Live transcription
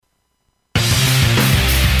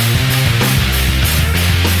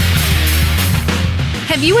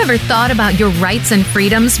Have you ever thought about your rights and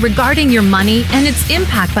freedoms regarding your money and its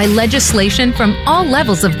impact by legislation from all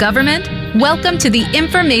levels of government? Welcome to the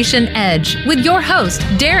Information Edge with your host,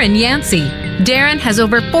 Darren Yancey. Darren has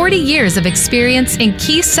over 40 years of experience in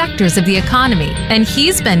key sectors of the economy, and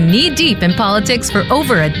he's been knee-deep in politics for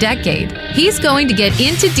over a decade. He's going to get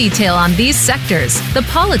into detail on these sectors, the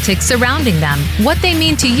politics surrounding them, what they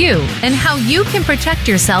mean to you, and how you can protect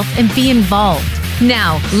yourself and be involved.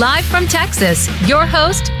 Now, live from Texas, your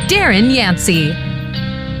host, Darren Yancey.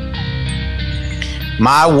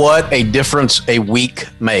 My, what a difference a week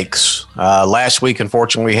makes. Last week,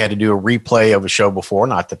 unfortunately, we had to do a replay of a show before.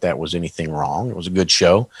 Not that that was anything wrong. It was a good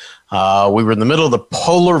show. We were in the middle of the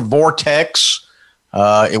polar vortex.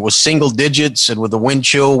 It was single digits, and with the wind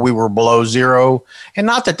chill, we were below zero. And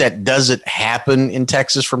not that that doesn't happen in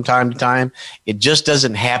Texas from time to time. It just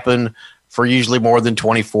doesn't happen for usually more than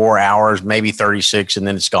 24 hours, maybe 36, and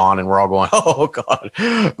then it's gone, and we're all going, oh, God,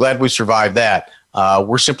 glad we survived that.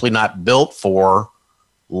 We're simply not built for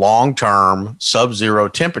long-term sub-zero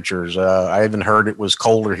temperatures. I even heard it was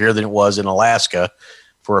colder here than it was in Alaska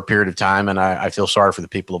for a period of time, and I feel sorry for the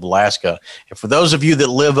people of Alaska. And for those of you that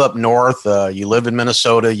live up north, you live in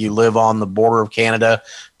Minnesota, you live on the border of Canada,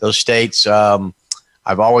 those states,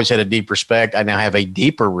 I've always had a deep respect. I now have a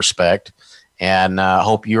deeper respect, and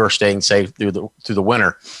hope you are staying safe through the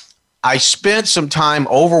winter. I spent some time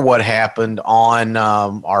over what happened on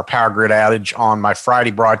our power grid outage on my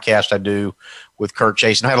Friday broadcast I do with Kirk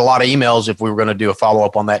Chase, and I had a lot of emails if we were going to do a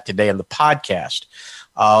follow-up on that today in the podcast.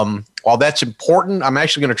 While that's important, I'm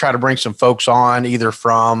actually going to try to bring some folks on either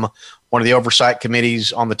from one of the oversight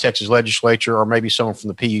committees on the Texas legislature or maybe someone from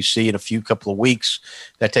the PUC in a couple of weeks.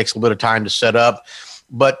 That takes a little bit of time to set up.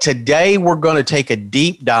 But today we're going to take a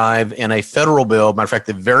deep dive in a federal bill. Matter of fact,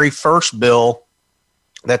 the very first bill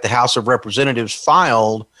that the House of Representatives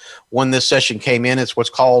filed when this session came in. It's what's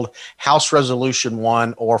called House Resolution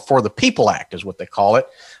 1, or For the People Act is what they call it,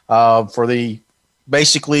 for the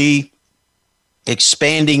basically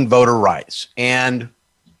expanding voter rights. And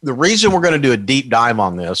the reason we're going to do a deep dive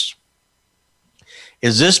on this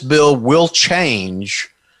is this bill will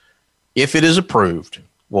change, if it is approved,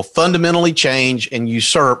 will fundamentally change and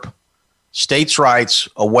usurp states' rights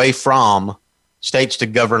away from states to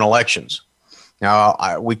govern elections.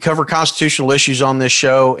 Now, we cover constitutional issues on this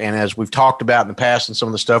show, and as we've talked about in the past and some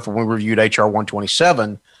of the stuff when we reviewed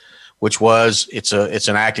HR1 which was, it's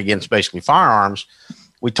an act against basically firearms,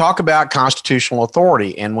 we talk about constitutional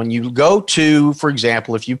authority. And when you go to, for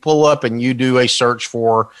example, if you pull up and you do a search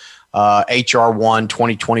for HR1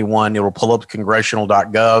 2021, it will pull up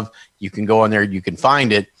congressional.gov. You can go in there, you can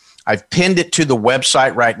find it. I've pinned it to the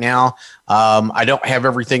website right now. I don't have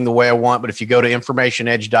everything the way I want, but if you go to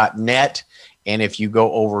informationedge.net, and if you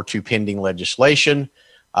go over to pending legislation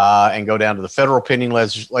and go down to the federal pending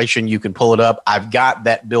legislation, you can pull it up. I've got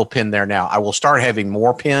that bill pinned there now. I will start having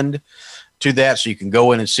more pinned to that so you can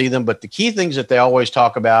go in and see them. But the key things that they always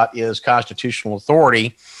talk about is constitutional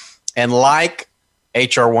authority. And like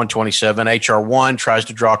HR 127, HR 1 tries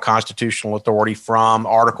to draw constitutional authority from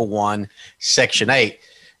Article 1, Section 8.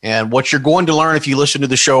 And what you're going to learn if you listen to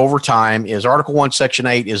the show over time is Article 1, Section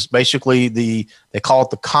 8 is basically they call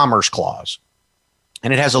it the Commerce Clause.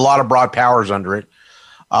 And it has a lot of broad powers under it.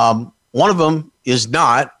 One of them is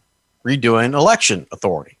not redoing election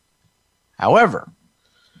authority. However,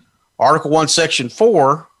 Article 1, Section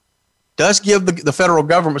 4 does give the federal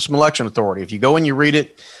government some election authority. If you go and you read it,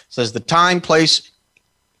 it says the time, place,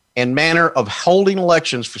 and manner of holding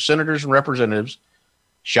elections for senators and representatives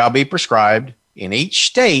shall be prescribed in each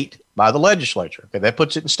state by the legislature. Okay, that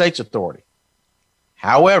puts it in states' authority.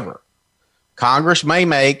 However, Congress may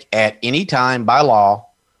make at any time by law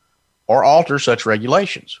or alter such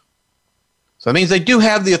regulations. So that means they do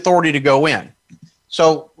have the authority to go in.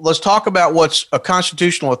 So let's talk about what's a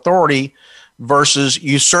constitutional authority versus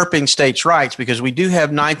usurping states' rights, because we do have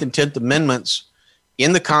 9th and 10th Amendments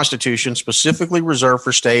in the Constitution specifically reserved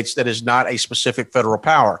for states that is not a specific federal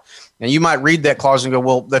power. And you might read that clause and go,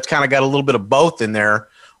 well, that's kind of got a little bit of both in there.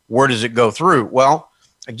 Where does it go through? Well,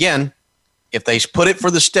 again, if they put it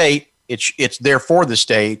for the state, it's there for the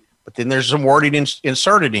state, but then there's some wording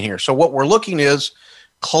inserted in here. So what we're looking is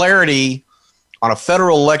clarity on a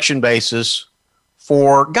federal election basis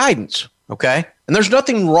for guidance, okay? And there's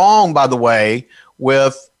nothing wrong, by the way,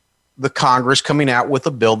 with the Congress coming out with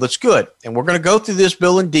a bill that's good. And we're going to go through this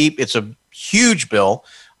bill in deep. It's a huge bill.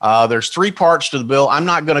 There's 3 parts to the bill. I'm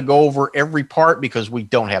not going to go over every part because we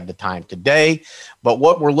don't have the time today. But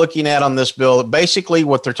what we're looking at on this bill, basically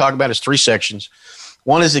what they're talking about is 3 sections.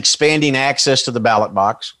 One is expanding access to the ballot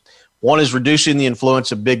box. One is reducing the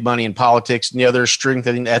influence of big money in politics. And the other is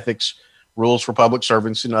strengthening ethics rules for public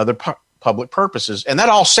servants and other public purposes. And that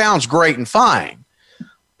all sounds great and fine.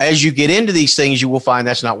 As you get into these things, you will find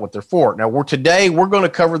that's not what they're for. Now, today we're going to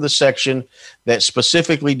cover the section that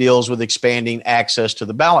specifically deals with expanding access to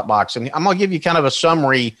the ballot box. And I'm going to give you kind of a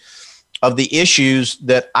summary of the issues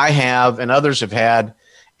that I have and others have had,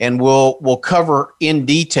 and we'll cover in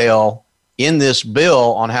detail in this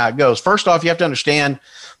bill on how it goes. First off, you have to understand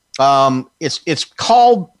it's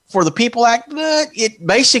called For the People Act. It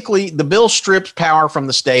basically, the bill strips power from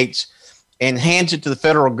the states and hands it to the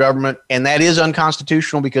federal government, and that is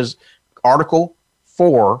unconstitutional because Article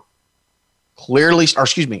 1,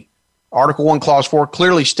 Clause 4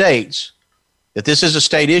 clearly states that this is a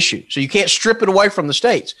state issue. So you can't strip it away from the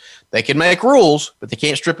states. They can make rules, but they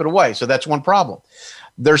can't strip it away. So that's one problem.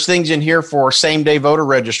 There's things in here for same-day voter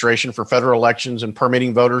registration for federal elections and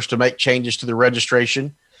permitting voters to make changes to the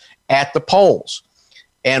registration at the polls.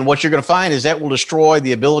 And what you're going to find is that will destroy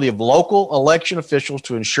the ability of local election officials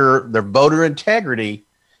to ensure their voter integrity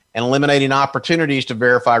and eliminating opportunities to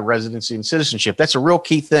verify residency and citizenship. That's a real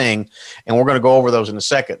key thing, and we're going to go over those in a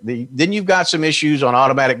second. Then you've got some issues on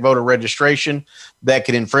automatic voter registration that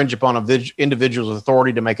can infringe upon an individual's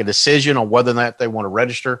authority to make a decision on whether or not they want to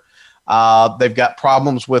register. They've got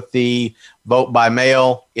problems with the vote by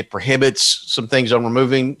mail. It prohibits some things on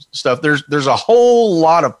removing stuff. There's a whole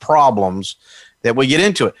lot of problems that we get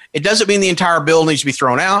into it. It doesn't mean the entire bill needs to be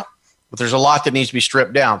thrown out, but there's a lot that needs to be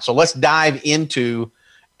stripped down. So let's dive into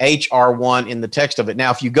HR1 in the text of it. Now,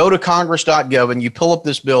 if you go to congress.gov and you pull up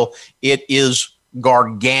this bill, it is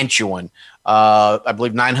gargantuan. I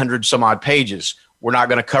believe 900 some odd pages. We're not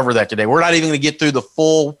going to cover that today. We're not even going to get through the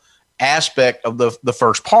full aspect of the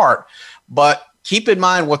first part. But keep in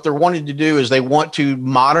mind what they're wanting to do is they want to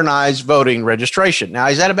modernize voting registration. Now,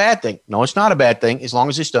 is that a bad thing? No, it's not a bad thing as long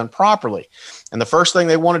as it's done properly. And the first thing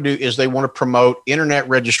they want to do is they want to promote internet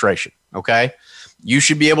registration, okay? You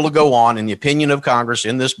should be able to go on, in the opinion of Congress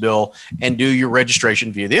in this bill, and do your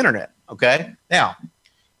registration via the internet, okay? Now,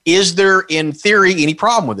 is there, in theory, any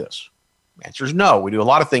problem with this? The answer is no. We do a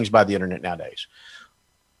lot of things by the internet nowadays.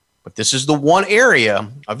 But this is the one area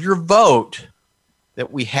of your vote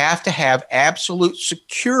that we have to have absolute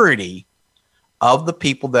security of the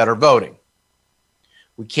people that are voting.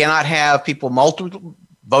 We cannot have people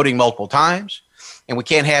voting multiple times, and we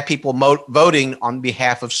can't have people voting on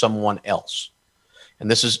behalf of someone else. And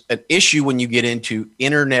this is an issue when you get into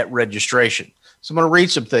internet registration. So I'm going to read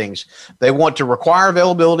some things. They want to require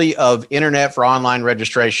availability of internet for online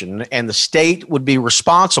registration, and the state would be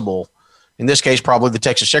responsible, in this case, probably the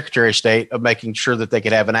Texas Secretary of State, of making sure that they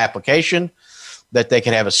could have an application, that they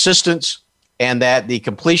could have assistance, and that the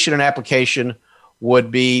completion of an application would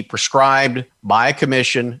be prescribed by a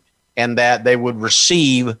commission, and that they would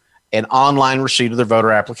receive an online receipt of their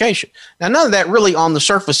voter application. Now, none of that really on the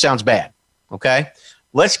surface sounds bad, okay?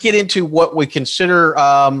 Let's get into what we consider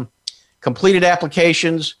completed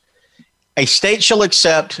applications. A state shall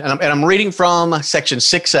accept, and I'm reading from Section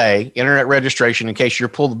 6A, Internet Registration, in case you're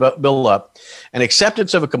pulling the bill up. An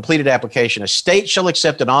acceptance of a completed application. A state shall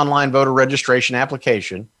accept an online voter registration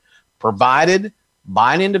application provided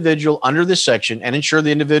by an individual under this section and ensure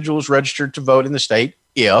the individual is registered to vote in the state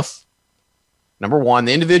if, number one,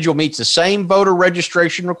 the individual meets the same voter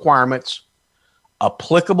registration requirements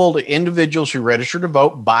applicable to individuals who register to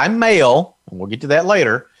vote by mail, and we'll get to that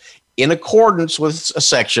later, in accordance with a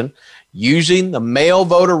section using the mail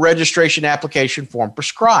voter registration application form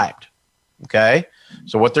prescribed. Okay?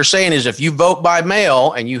 So what they're saying is if you vote by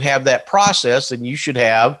mail and you have that process, then you should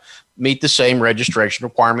meet the same registration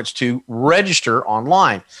requirements to register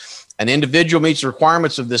online. An individual meets the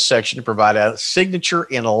requirements of this section to provide a signature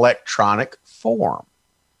in electronic form.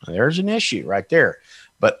 Now, there's an issue right there,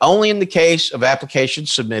 but only in the case of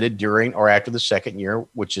applications submitted during or after the second year,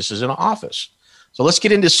 which this is in office. So let's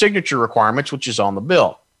get into signature requirements, which is on the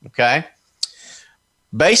bill. Okay.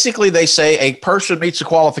 Basically, they say a person meets the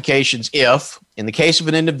qualifications if, in the case of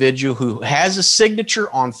an individual who has a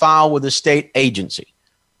signature on file with a state agency.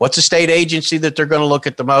 What's a state agency that they're going to look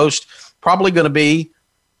at the most? Probably going to be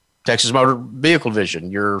Texas Motor Vehicle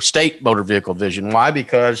Division, your state motor vehicle division. Why?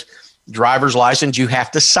 Because driver's license, you have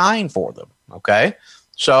to sign for them. Okay.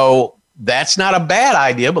 So that's not a bad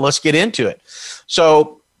idea, but let's get into it.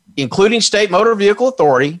 So including state motor vehicle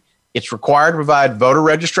authority, it's required to provide voter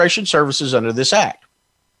registration services under this act.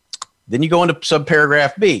 Then you go into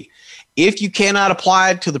subparagraph B. If you cannot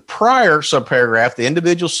apply to the prior subparagraph, the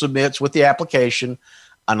individual submits with the application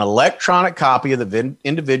an electronic copy of the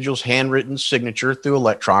individual's handwritten signature through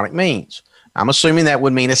electronic means. I'm assuming that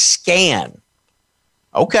would mean a scan.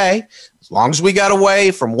 Okay, as long as we got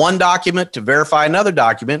away from one document to verify another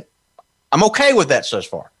document, I'm okay with that so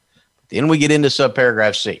far. Then we get into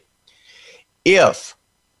subparagraph C. If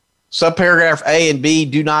subparagraph A and B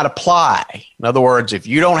do not apply, in other words, if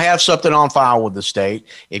you don't have something on file with the state,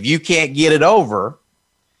 if you can't get it over,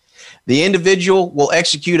 the individual will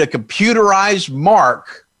execute a computerized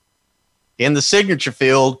mark in the signature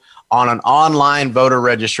field on an online voter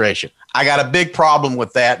registration. I got a big problem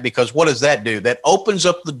with that because what does that do? That opens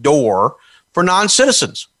up the door for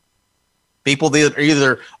non-citizens. People that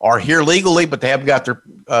either are here legally, but they haven't got their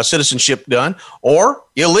citizenship done, or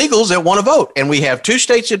illegals that want to vote. And we have 2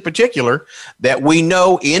 states in particular that we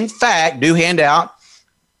know, in fact, do hand out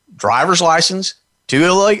driver's license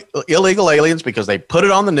to illegal aliens because they put it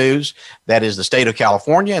on the news. That is the state of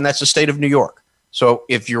California, and that's the state of New York. So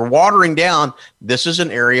if you're watering down, this is an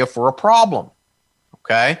area for a problem.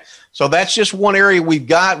 Okay, so that's just one area we've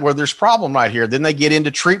got where there's problem right here. Then they get into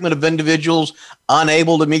treatment of individuals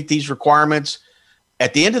unable to meet these requirements.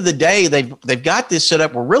 At the end of the day, they've got this set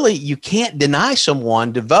up where really you can't deny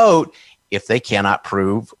someone to vote if they cannot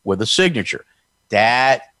prove with a signature.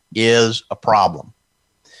 That is a problem.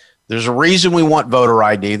 There's a reason we want voter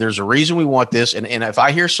ID. There's a reason we want this. And if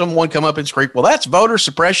I hear someone come up and scream, well, that's voter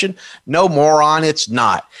suppression. No, moron, it's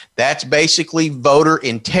not. That's basically voter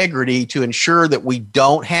integrity to ensure that we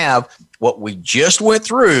don't have what we just went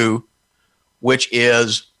through, which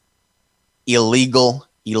is illegal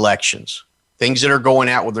elections, things that are going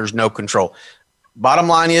out where there's no control. Bottom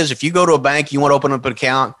line is, if you go to a bank, you want to open up an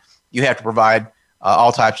account, you have to provide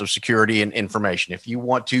all types of security and information. If you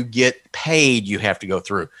want to get paid, you have to go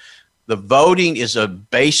through. The voting is a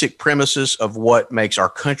basic premises of what makes our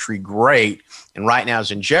country great, and right now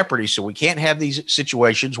is in jeopardy, so we can't have these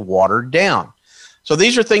situations watered down. So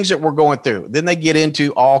these are things that we're going through. Then they get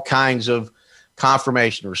into all kinds of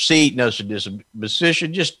confirmation receipt, notice of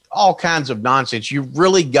disposition, just all kinds of nonsense. You've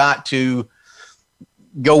really got to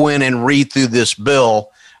go in and read through this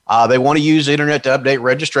bill. They want to use the internet to update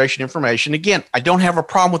registration information. Again, I don't have a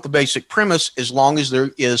problem with the basic premise as long as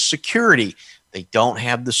there is security. They don't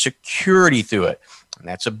have the security through it. And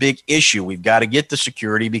that's a big issue. We've got to get the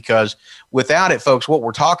security because without it, folks, what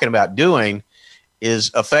we're talking about doing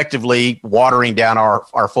is effectively watering down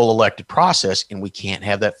our full elected process, and we can't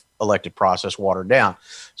have that elected process watered down.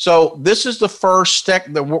 So this is the first step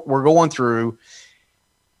that we're going through.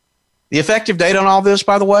 The effective date on all this,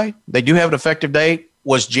 by the way, they do have an effective date,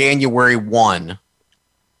 was January 1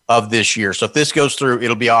 of this year. So if this goes through,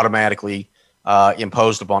 it'll be automatically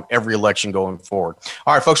imposed upon every election going forward.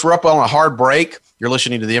 All right, folks, we're up on a hard break. You're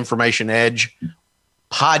listening to the Information Edge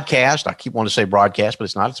podcast. I keep wanting to say broadcast, but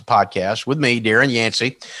it's not. It's a podcast with me, Darren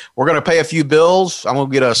Yancey. We're going to pay a few bills. I'm going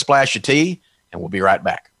to get a splash of tea, and we'll be right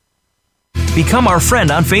back. Become our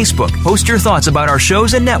friend on Facebook. Post your thoughts about our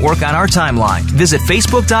shows and network on our timeline. Visit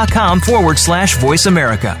facebook.com/Voice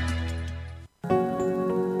America.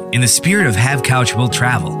 In the spirit of Have Couch Will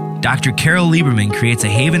Travel, Dr. Carol Lieberman creates a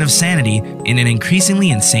haven of sanity in an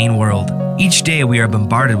increasingly insane world. Each day we are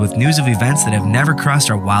bombarded with news of events that have never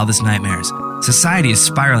crossed our wildest nightmares. Society is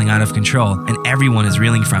spiraling out of control and everyone is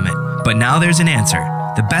reeling from it. But now there's an answer.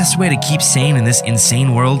 The best way to keep sane in this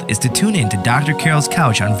insane world is to tune in to Dr. Carol's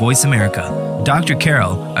Couch on Voice America. Dr.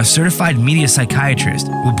 Carol, a certified media psychiatrist,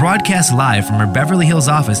 will broadcast live from her Beverly Hills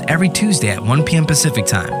office every Tuesday at 1 p.m. Pacific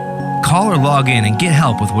Time. Call or log in and get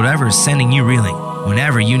help with whatever is sending you reeling,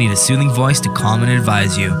 whenever you need a soothing voice to calm and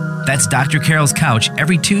advise you. That's Dr. Carol's Couch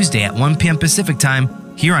every Tuesday at 1 p.m. Pacific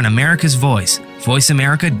Time here on America's Voice,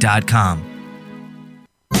 voiceamerica.com.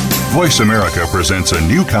 Voice America presents a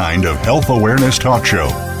new kind of health awareness talk show,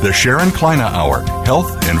 the Sharon Kleina Hour,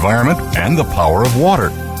 Health, Environment, and the Power of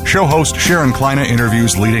Water. Show host Sharon Kleina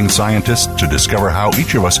interviews leading scientists to discover how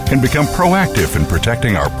each of us can become proactive in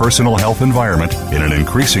protecting our personal health environment in an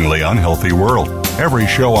increasingly unhealthy world. Every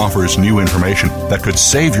show offers new information that could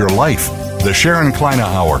save your life. The Sharon Kleina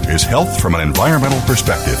Hour is health from an environmental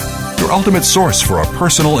perspective, your ultimate source for a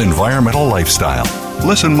personal environmental lifestyle.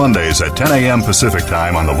 Listen Mondays at 10 a.m. Pacific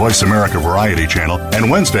Time on the Voice America Variety Channel and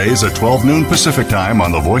Wednesdays at 12 noon Pacific Time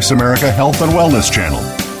on the Voice America Health and Wellness Channel.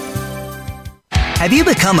 Have you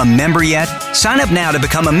become a member yet? Sign up now to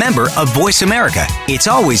become a member of Voice America. It's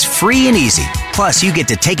always free and easy. Plus, you get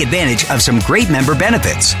to take advantage of some great member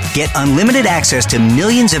benefits. Get unlimited access to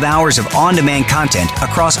millions of hours of on-demand content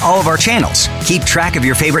across all of our channels. Keep track of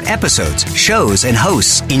your favorite episodes, shows, and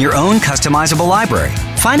hosts in your own customizable library.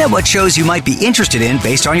 Find out what shows you might be interested in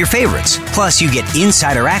based on your favorites. Plus, you get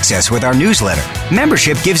insider access with our newsletter.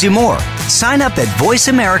 Membership gives you more. Sign up at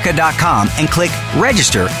voiceamerica.com and click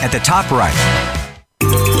register at the top right.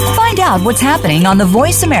 Find out what's happening on the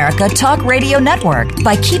Voice America Talk Radio Network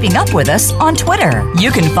by keeping up with us on Twitter.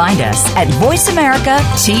 You can find us at Voice America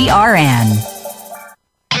TRN.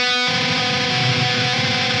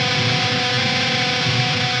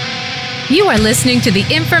 You are listening to The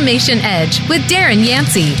Information Edge with Darren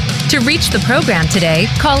Yancey. To reach the program today,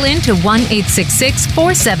 call in to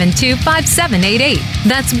 1-866-472-5788.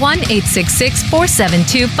 That's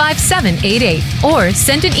 1-866-472-5788. Or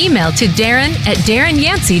send an email to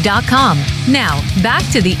Darren@DarrenYancey.com. Now, back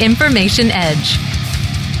to The Information Edge.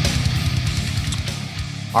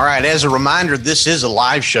 All right, as a reminder, this is a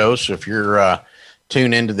live show, so if you're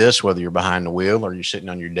tuned into this, whether you're behind the wheel or you're sitting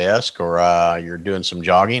on your desk or you're doing some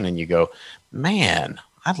jogging and you go, man,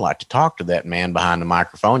 I'd like to talk to that man behind the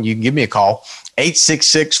microphone, you can give me a call,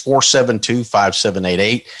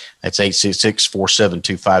 866-472-5788. That's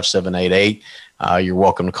 866-472-5788. You're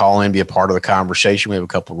welcome to call in, be a part of the conversation. We have a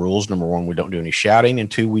couple of rules. Number one, we don't do any shouting. And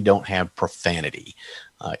two, we don't have profanity.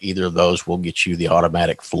 Either of those will get you the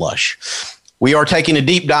automatic flush. We are taking a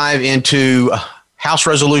deep dive into House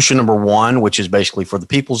Resolution number 1, which is basically for the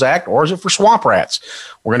People's Act, or is it for swamp rats?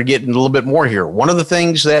 We're going to get into a little bit more here. One of the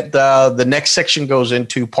things that the next section goes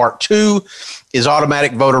into, part 2, is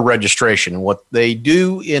automatic voter registration. And what they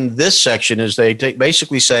do in this section is they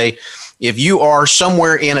basically say, if you are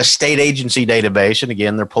somewhere in a state agency database, and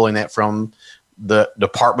again, they're pulling that from the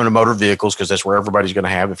Department of Motor Vehicles because that's where everybody's going to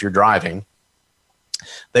have if you're driving,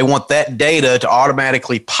 they want that data to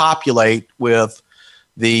automatically populate with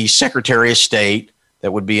the Secretary of State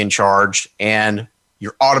that would be in charge, and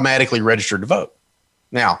you're automatically registered to vote.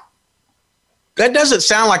 Now, that doesn't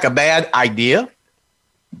sound like a bad idea.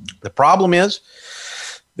 The problem is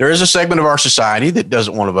there is a segment of our society that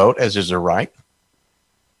doesn't want to vote, as is their right.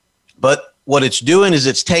 But what it's doing is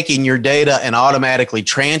it's taking your data and automatically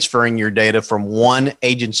transferring your data from one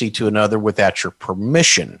agency to another without your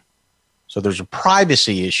permission. So there's a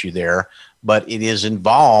privacy issue there, but it is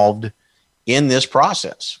involved in this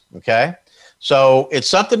process, okay? So it's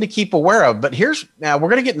something to keep aware of. But now we're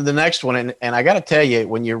going to get into the next one, and I got to tell you,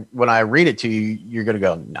 when I read it to you, you're going to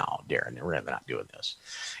go, no, Darren, we're not doing this.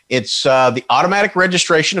 It's the automatic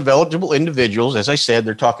registration of eligible individuals. As I said,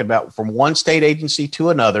 they're talking about from one state agency to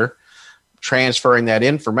another, transferring that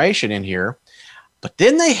information in here. But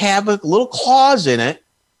then they have a little clause in it,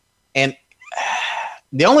 and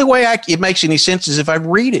the only way it makes any sense is if I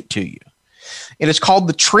read it to you. And it's called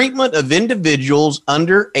the treatment of individuals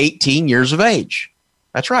under 18 years of age.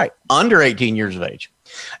 That's right, under 18 years of age.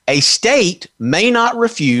 A state may not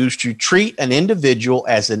refuse to treat an individual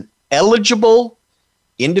as an eligible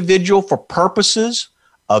individual for purposes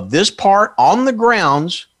of this part on the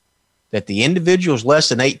grounds that the individual is less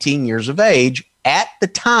than 18 years of age at the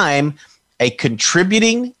time a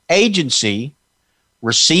contributing agency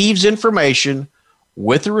receives information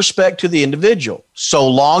with respect to the individual, so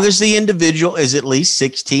long as the individual is at least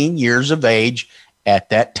 16 years of age at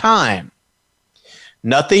that time.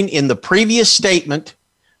 Nothing in the previous statement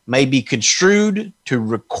may be construed to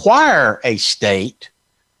require a state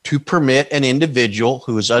to permit an individual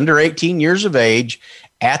who is under 18 years of age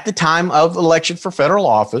at the time of election for federal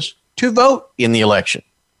office to vote in the election.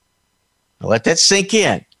 Now let that sink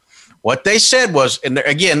in. What they said was, and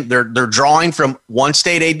they're drawing from one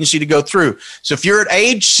state agency to go through. So if you're at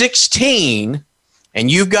age 16 and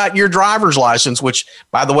you've got your driver's license, which,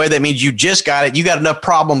 by the way, that means you just got it, you got enough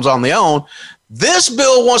problems on the own. This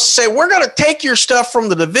bill wants to say, we're going to take your stuff from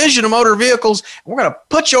the Division of Motor Vehicles, and we're going to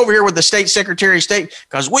put you over here with the state Secretary of State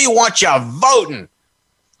because we want you voting.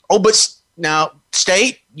 Oh, but now,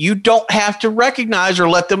 state, you don't have to recognize or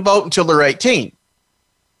let them vote until they're 18.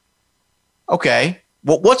 Okay.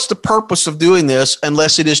 Well, what's the purpose of doing this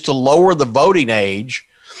unless it is to lower the voting age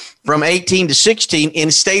from 18 to 16 in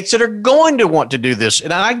states that are going to want to do this?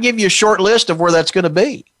 And I give you a short list of where that's going to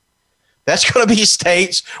be. That's going to be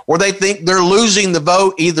states where they think they're losing the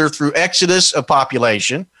vote either through exodus of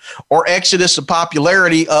population or exodus of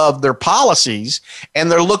popularity of their policies,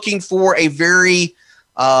 and they're looking for a very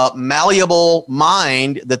malleable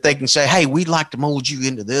mind that they can say, hey, we'd like to mold you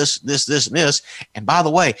into this, and this. And by the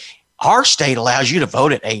way, our state allows you to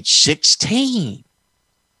vote at age 16.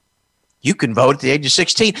 You can vote at the age of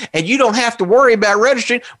 16, and you don't have to worry about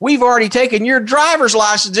registering. We've already taken your driver's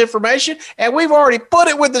license information, and we've already put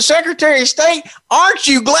it with the Secretary of State. Aren't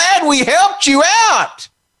you glad we helped you out?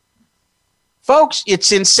 Folks,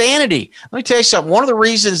 it's insanity. Let me tell you something. One of the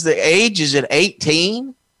reasons the age is at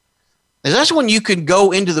 18 is that's when you can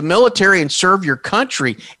go into the military and serve your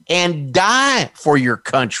country and die for your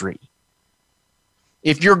country.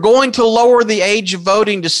 If you're going to lower the age of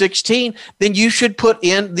voting to 16, then you should put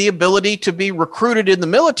in the ability to be recruited in the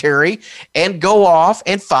military and go off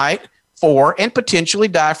and fight for and potentially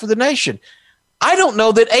die for the nation. I don't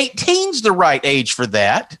know that 18's the right age for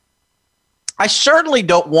that. I certainly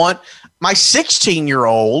don't want my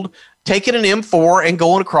 16-year-old taking an M4 and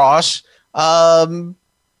going across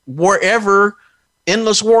wherever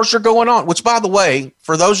endless wars are going on, which, by the way,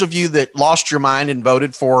 for those of you that lost your mind and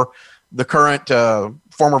voted for the current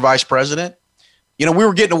former vice president, we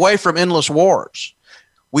were getting away from endless wars.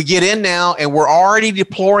 We get in now and we're already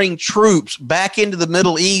deploying troops back into the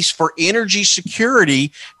Middle East for energy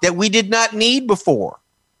security that we did not need before.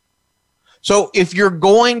 So if you're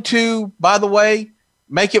going to, by the way,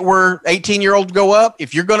 make it where 18-year-olds go up,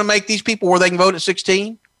 if you're going to make these people where they can vote at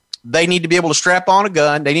 16, they need to be able to strap on a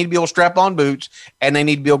gun, they need to be able to strap on boots, and they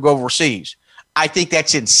need to be able to go overseas. I think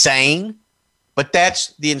that's insane, but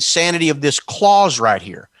that's the insanity of this clause right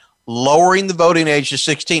here, lowering the voting age to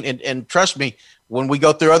 16. And trust me, when we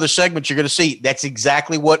go through other segments, you're going to see that's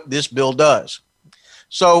exactly what this bill does.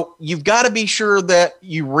 So you've got to be sure that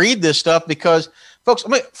you read this stuff because, folks,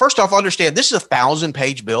 first off, understand this is a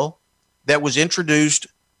 1,000-page bill that was introduced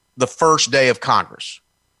the first day of Congress.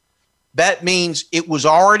 That means it was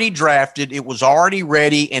already drafted, it was already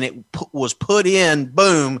ready, and it was put in,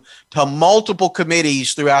 boom, to multiple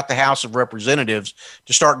committees throughout the House of Representatives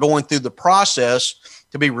to start going through the process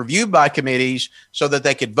to be reviewed by committees so that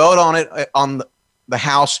they could vote on it on the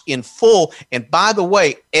House in full. And by the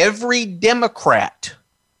way, every Democrat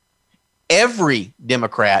has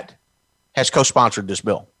co-sponsored this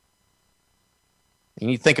bill.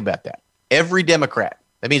 And you think about that. Every Democrat.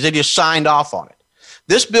 That means they just signed off on it.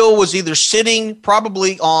 This bill was either sitting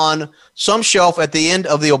probably on some shelf at the end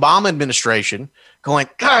of the Obama administration going,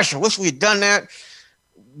 gosh, I wish we had done that.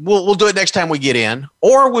 We'll do it next time we get in.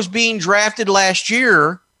 Or was being drafted last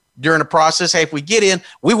year during the process. Hey, if we get in,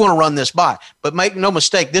 we want to run this by. But make no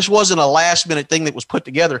mistake, this wasn't a last-minute thing that was put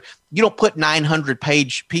together. You don't put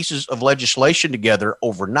 900-page pieces of legislation together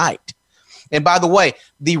overnight. And by the way,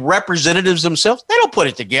 the representatives themselves, they don't put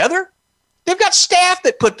it together. They've got staff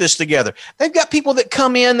that put this together. They've got people that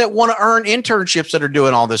come in that want to earn internships that are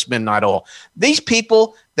doing all this midnight oil. These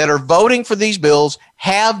people that are voting for these bills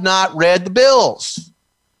have not read the bills.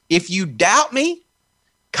 If you doubt me,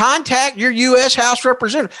 contact your U.S. House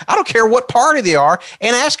representative. I don't care what party they are,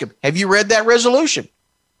 and ask them, have you read that resolution?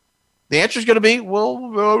 The answer is going to be, well,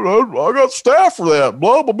 I got staff for that,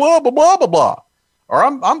 blah, blah, blah, blah, blah, blah, blah. Or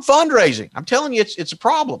I'm fundraising. I'm telling you, it's a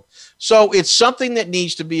problem. So it's something that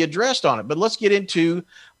needs to be addressed on it. But let's get into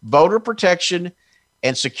voter protection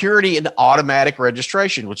and security and automatic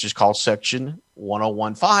registration, which is called Section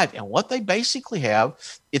 1015. And what they basically have,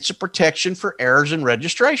 it's a protection for errors in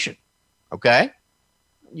registration. Okay?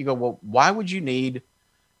 You go, well, why would you need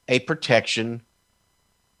a protection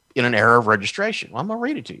in an error of registration? Well, I'm going to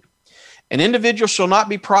read it to you. An individual shall not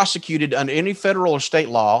be prosecuted under any federal or state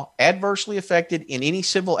law adversely affected in any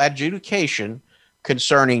civil adjudication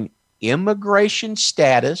concerning immigration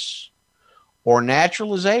status or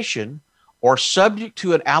naturalization or subject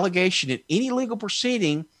to an allegation in any legal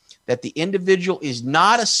proceeding that the individual is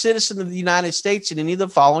not a citizen of the United States in any of the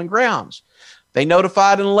following grounds. They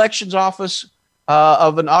notified an elections office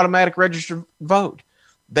of an automatic registered vote.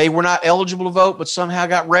 They were not eligible to vote, but somehow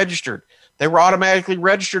got registered. They were automatically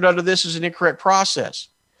registered under this as an incorrect process.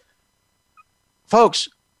 Folks,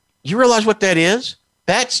 you realize what that is?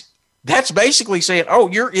 That's basically saying, oh,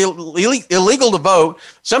 you're illegal to vote.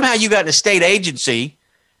 Somehow you got in a state agency,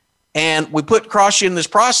 and we cross you in this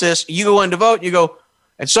process. You go in to vote, and you go,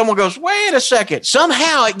 and someone goes, wait a second.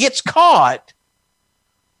 Somehow it gets caught.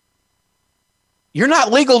 You're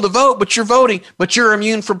not legal to vote, but you're voting, but you're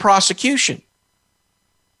immune from prosecution.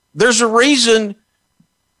 There's a reason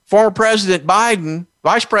former President Biden,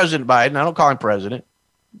 Vice President Biden, I don't call him president.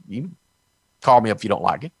 You can call me up if you don't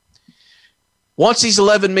like it. Wants these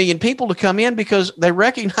 11 million people to come in because they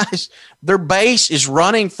recognize their base is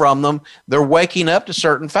running from them. They're waking up to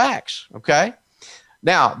certain facts, okay?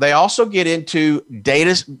 Now, they also get into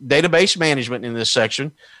database management in this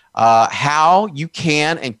section, how you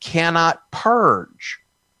can and cannot purge.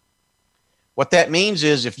 What that means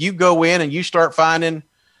is if you go in and you start finding,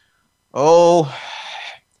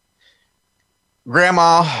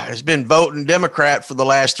 Grandma has been voting Democrat for the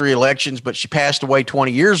last 3 elections, but she passed away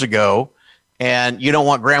 20 years ago, and you don't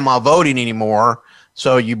want Grandma voting anymore,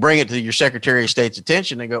 so you bring it to your Secretary of State's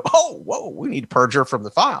attention and go, whoa, we need to purge her from the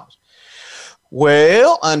files.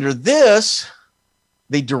 Well, under this,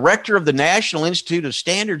 the director of the National Institute of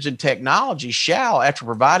Standards and Technology shall, after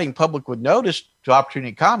providing public with notice to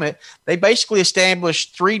opportunity to comment, they basically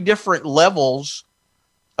established 3 different levels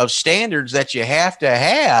of standards that you have to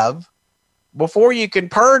have before you can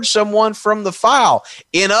purge someone from the file.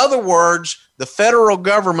 In other words, the federal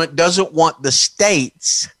government doesn't want the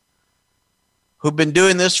states who've been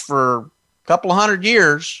doing this for a couple of 100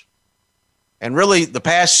 years and really the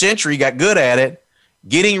past century got good at it,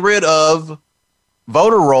 getting rid of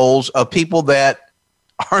voter rolls of people that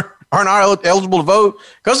aren't eligible to vote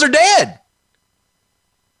because they're dead.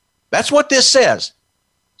 That's what this says.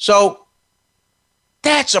 So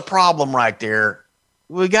that's a problem right there.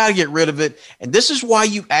 We got to get rid of it. And this is why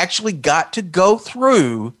you actually got to go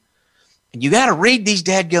through and you got to read these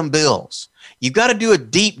dadgum bills. You've got to do a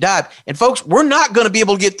deep dive. And folks, we're not going to be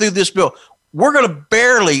able to get through this bill. We're going to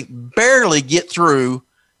barely get through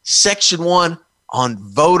Section 1 on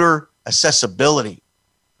voter accessibility.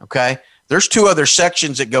 Okay? There's 2 other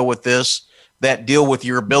sections that go with this that deal with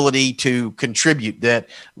your ability to contribute, that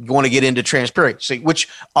want to get into transparency, which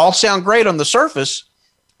all sound great on the surface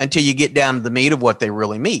until you get down to the meat of what they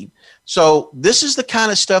really mean. So this is the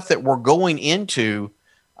kind of stuff that we're going into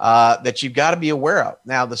that you've got to be aware of.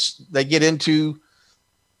 Now, they get into,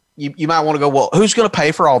 you might want to go, well, who's going to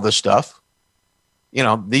pay for all this stuff? You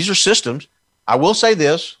know, these are systems. I will say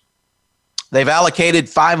this. They've allocated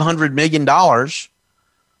 $500 million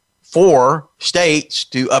for states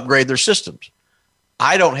to upgrade their systems.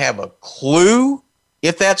 I don't have a clue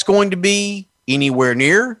if that's going to be anywhere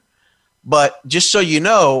near, but just so you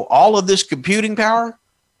know, all of this computing power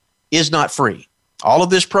is not free. All of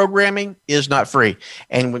this programming is not free.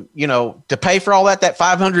 And when, you know, to pay for all that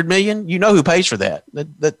 $500 million, you know who pays for that.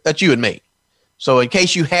 That's you and me. So in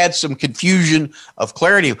case you had some confusion of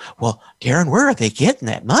clarity, well, Darren, where are they getting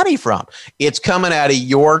that money from? It's coming out of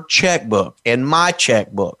your checkbook and my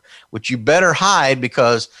checkbook, which you better hide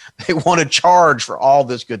because they want to charge for all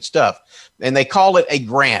this good stuff. And they call it a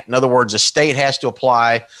grant. In other words, a state has to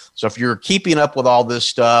apply. So if you're keeping up with all this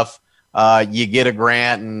stuff, you get a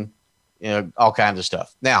grant and, you know, all kinds of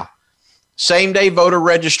stuff. Now, same-day voter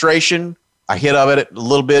registration, I hit on it a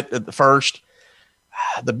little bit at the first.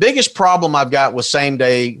 The biggest problem I've got with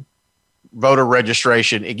same-day voter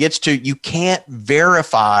registration, it gets to you can't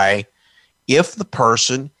verify if the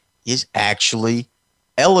person is actually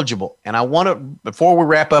eligible. And I want to, before we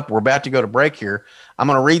wrap up, we're about to go to break here, I'm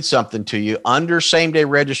going to read something to you. Under same-day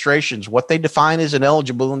registrations, what they define as an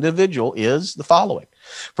eligible individual is the following.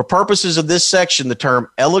 For purposes of this section, the term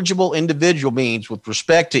eligible individual means with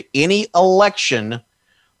respect to any election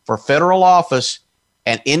for federal office,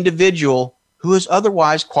 an individual who is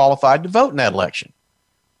otherwise qualified to vote in that election.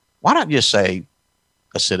 Why not just say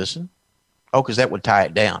a citizen? Oh, because that would tie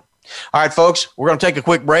it down. All right, folks, we're going to take a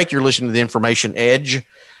quick break. You're listening to The Information Edge.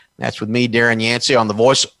 That's with me, Darren Yancey, on the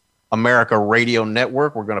Voice America Radio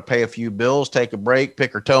Network. We're going to pay a few bills, take a break,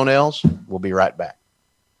 pick our toenails. We'll be right back.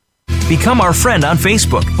 Become our friend on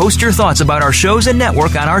Facebook. Post your thoughts about our shows and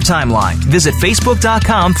network on our timeline. Visit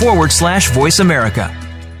Facebook.com/Voice America.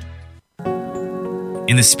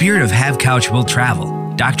 In the spirit of Have Couch Will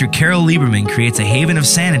Travel, Dr. Carol Lieberman creates a haven of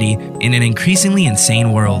sanity in an increasingly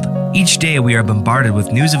insane world. Each day we are bombarded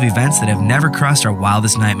with news of events that have never crossed our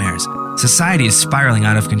wildest nightmares. Society is spiraling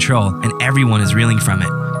out of control and everyone is reeling from it.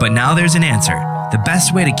 But now there's an answer. The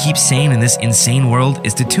best way to keep sane in this insane world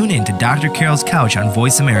is to tune in to Dr. Carol's Couch on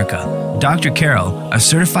Voice America. Dr. Carol, a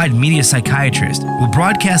certified media psychiatrist, will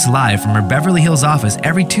broadcast live from her Beverly Hills office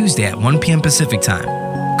every Tuesday at 1 p.m. Pacific Time.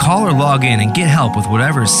 Call or log in and get help with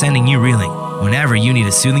whatever is sending you reeling whenever you need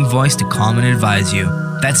a soothing voice to calm and advise you.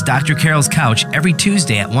 That's Dr. Carol's Couch every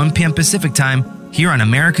Tuesday at 1 p.m. Pacific Time here on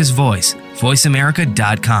America's Voice,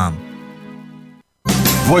 voiceamerica.com.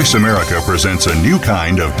 Voice America presents a new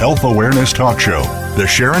kind of health awareness talk show, the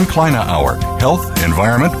Sharon Kleina Hour, Health,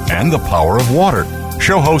 Environment, and the Power of Water.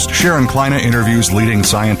 Show host Sharon Kleina interviews leading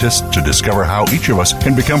scientists to discover how each of us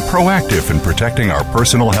can become proactive in protecting our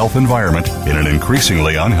personal health environment in an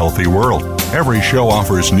increasingly unhealthy world. Every show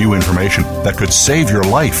offers new information that could save your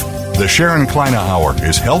life. The Sharon Kleina Hour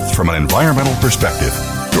is health from an environmental perspective,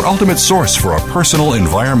 your ultimate source for a personal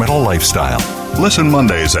environmental lifestyle. Listen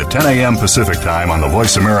Mondays at 10 a.m. Pacific Time on the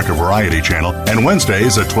Voice America Variety Channel and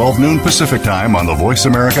Wednesdays at 12 noon Pacific Time on the Voice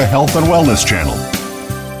America Health and Wellness Channel.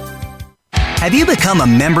 Have you become a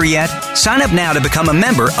member yet? Sign up now to become a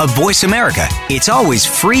member of Voice America. It's always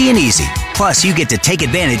free and easy. Plus, you get to take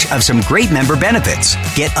advantage of some great member benefits.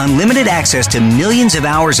 Get unlimited access to millions of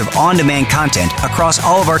hours of on-demand content across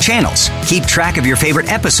all of our channels. Keep track of your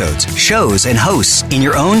favorite episodes, shows, and hosts in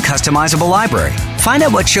your own customizable library. Find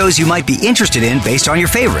out what shows you might be interested in based on your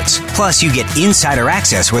favorites. Plus, you get insider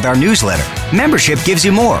access with our newsletter. Membership gives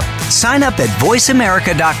you more. Sign up at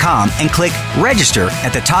voiceamerica.com and click register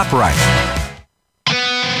at the top right.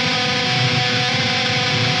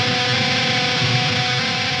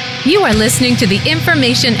 You are listening to The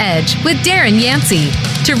Information Edge with Darren Yancey.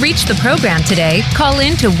 To reach the program today, call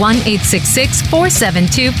in to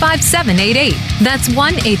 1-866-472-5788. That's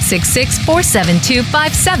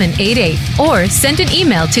 1-866-472-5788. Or send an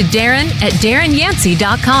email to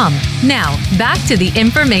Darren@DarrenYancey.com. Now, back to The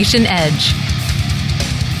Information Edge.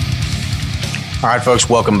 All right, folks,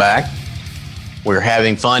 welcome back. We're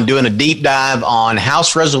having fun doing a deep dive on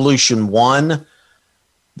House Resolution 1,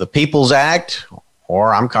 the People's Act,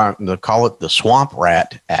 or I'm going to call it the Swamp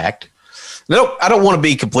Rat Act. Nope, I don't want to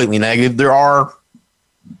be completely negative. There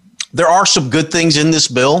are some good things in this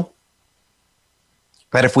bill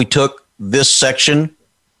that if we took this section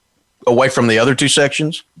away from the other two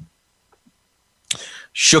sections,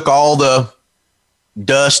 shook all the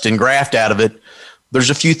dust and graft out of it, there's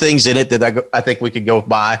a few things in it that I think we could go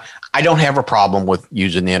by. I don't have a problem with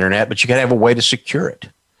using the internet, but you got to have a way to secure it.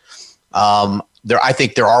 I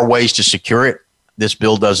think there are ways to secure it. This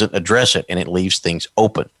bill doesn't address it, and it leaves things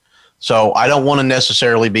open. So I don't want to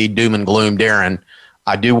necessarily be doom and gloom, Darren.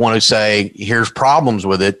 I do want to say here's problems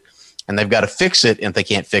with it, and they've got to fix it. And if they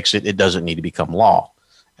can't fix it, it doesn't need to become law.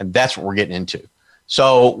 And that's what we're getting into.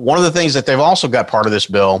 So one of the things that they've also got part of this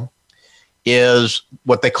bill is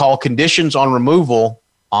what they call conditions on removal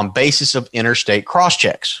on basis of interstate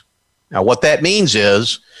cross-checks. Now, what that means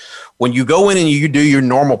is when you go in and you do your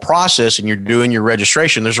normal process and you're doing your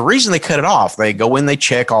registration, there's a reason they cut it off. They go in, they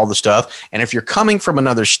check all the stuff. And if you're coming from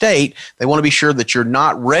another state, they want to be sure that you're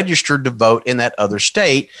not registered to vote in that other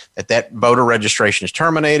state, that voter registration is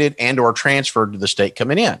terminated and or transferred to the state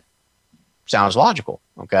coming in. Sounds logical,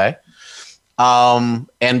 okay?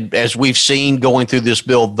 And as we've seen going through this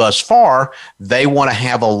bill thus far, they want to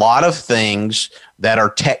have a lot of things that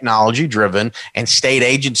are technology driven and state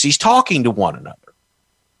agencies talking to one another.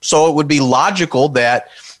 So it would be logical that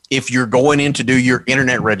if you're going in to do your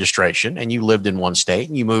internet registration and you lived in one state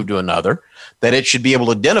and you moved to another, that it should be able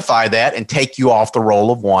to identify that and take you off the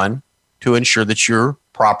roll of one to ensure that you're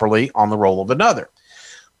properly on the roll of another.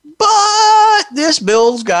 But this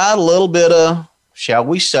bill's got a little bit of, shall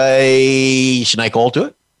we say, snake oil to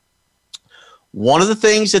it. One of the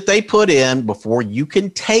things that they put in before you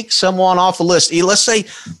can take someone off the list, let's say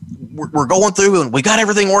we're going through and we got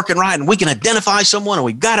everything working right and we can identify someone and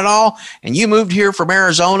we got it all, and you moved here from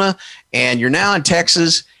Arizona and you're now in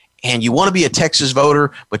Texas and you want to be a Texas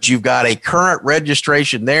voter, but you've got a current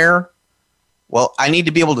registration there. Well, I need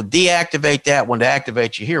to be able to deactivate that one to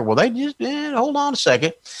activate you here. Well, they just, hold on a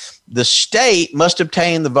second. The state must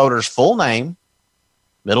obtain the voter's full name,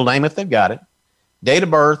 middle name if they've got it, date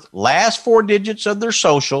of birth, last four digits of their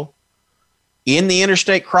social in the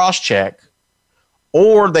interstate cross-check,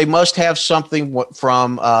 or they must have something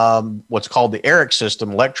from what's called the ERIC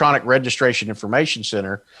system, Electronic Registration Information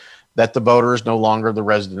Center, that the voter is no longer the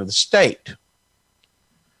resident of the state.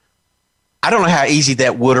 I don't know how easy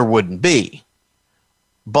that would or wouldn't be,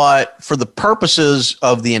 but for the purposes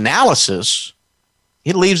of the analysis,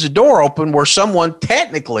 it leaves the door open where someone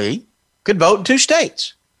technically could vote in two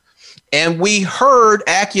states. And we heard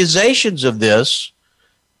accusations of this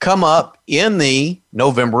come up in the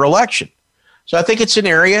November election. So I think it's an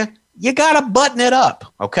area you got to button it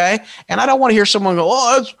up, okay? And I don't want to hear someone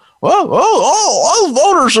go,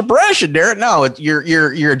 voter suppression, Darren. No,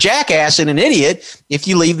 you're a jackass and an idiot if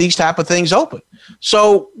you leave these type of things open.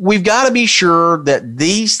 So we've got to be sure that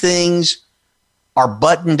these things are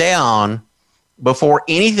buttoned down before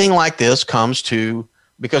anything like this comes to.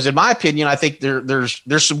 Because in my opinion, I think there's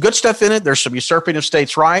some good stuff in it. There's some usurping of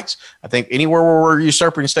states' rights. I think anywhere where we're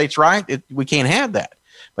usurping states' rights, we can't have that.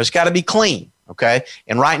 But it's got to be clean, okay?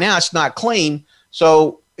 And right now it's not clean.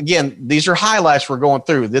 So again, these are highlights we're going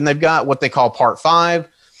through. Then they've got what they call Part 5,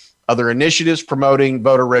 other initiatives promoting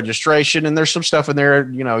voter registration, and there's some stuff in there.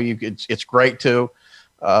 You know, it's great to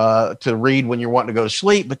read when you're wanting to go to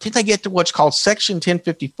sleep. But then they get to what's called Section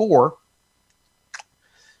 1054.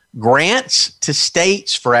 Grants to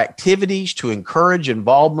states for activities to encourage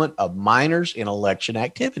involvement of minors in election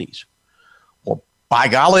activities. Well, by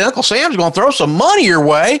golly, Uncle Sam's going to throw some money your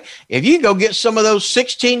way if you go get some of those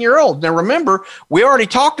 16-year-olds. Now, remember, we already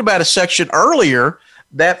talked about a section earlier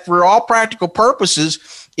that for all practical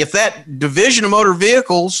purposes, if that Division of Motor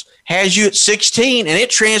Vehicles has you at 16 and it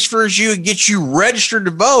transfers you and gets you registered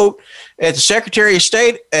to vote at the Secretary of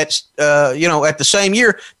State at the same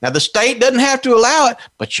year, now the state doesn't have to allow it,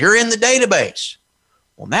 but you're in the database.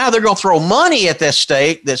 Well, now they're going to throw money at that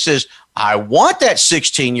state that says, I want that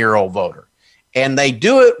 16-year-old voter. And they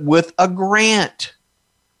do it with a grant.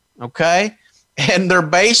 Okay. And they're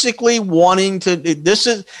basically wanting to,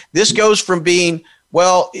 this goes from being,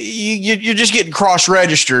 well, you're just getting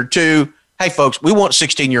cross-registered to, hey, folks, we want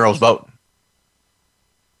 16-year-olds voting.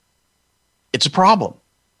 It's a problem.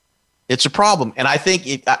 It's a problem. And I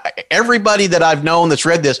think everybody that I've known that's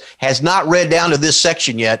read this has not read down to this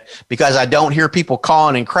section yet, because I don't hear people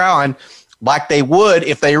calling and crowing, like they would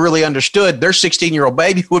if they really understood their 16-year-old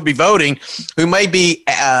baby would be voting, who may be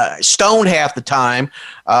stoned half the time,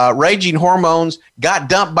 raging hormones, got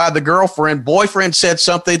dumped by the girlfriend, boyfriend said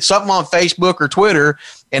something on Facebook or Twitter,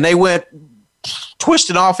 and they went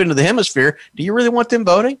twisted off into the hemisphere. Do you really want them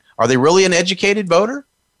voting? Are they really an educated voter?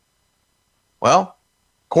 Well,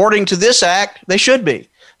 according to this act, they should be.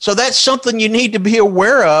 So that's something you need to be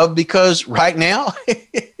aware of, because right now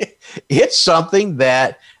it's something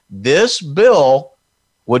that this bill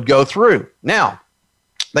would go through. Now,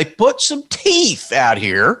 they put some teeth out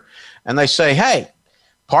here and they say, hey,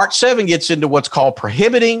 Part 7 gets into what's called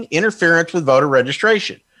prohibiting interference with voter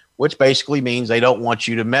registration, which basically means they don't want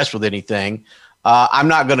you to mess with anything. I'm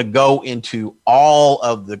not going to go into all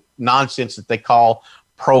of the nonsense that they call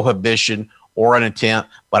prohibition or an intent,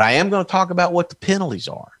 but I am going to talk about what the penalties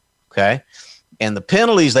are, okay? And the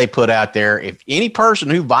penalties they put out there, if any person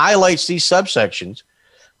who violates these subsections,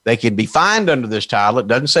 they can be fined under this title. It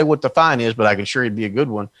doesn't say what the fine is, but I can assure you it'd be a good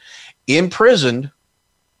one. Imprisoned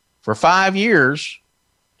for 5 years,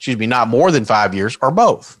 not more than 5 years, or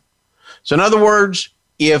both. So in other words,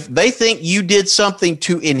 if they think you did something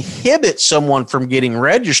to inhibit someone from getting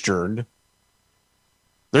registered,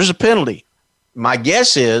 there's a penalty. My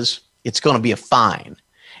guess is it's going to be a fine.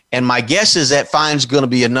 And my guess is that fine's going to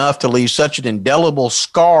be enough to leave such an indelible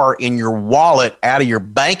scar in your wallet, out of your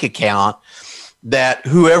bank account, that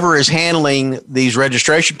whoever is handling these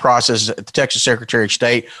registration processes at the Texas Secretary of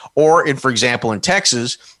State, or for example, in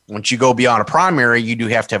Texas, once you go beyond a primary, you do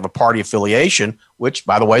have to have a party affiliation, which,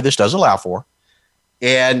 by the way, this does allow for.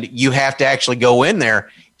 And you have to actually go in there.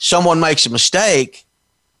 Someone makes a mistake,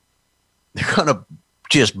 they're going to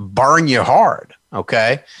just burn you hard.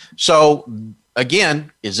 Okay. So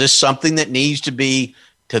again, is this something that needs to be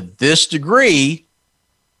to this degree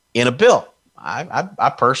in a bill?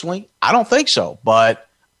 I personally, I don't think so, but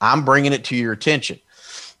I'm bringing it to your attention.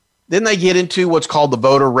 Then they get into what's called the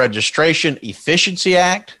Voter Registration Efficiency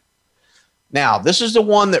Act. Now, this is the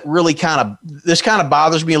one that really kind of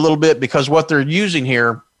bothers me a little bit, because what they're using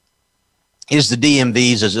here is the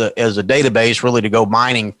DMVs as a database, really, to go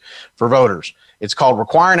mining for voters. It's called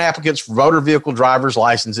requiring applicants for motor vehicle driver's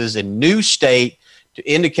licenses in new state to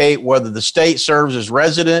indicate whether the state serves as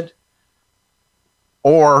resident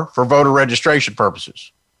or for voter registration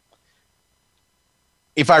purposes.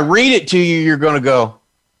 If I read it to you, you're going to go,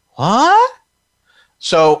 what?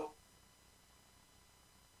 So,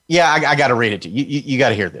 yeah, I got to read it to you. You got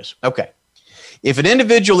to hear this. Okay. If an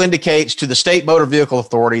individual indicates to the state motor vehicle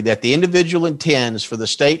authority that the individual intends for the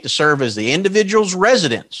state to serve as the individual's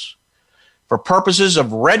residence for purposes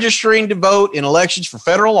of registering to vote in elections for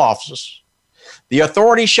federal office, the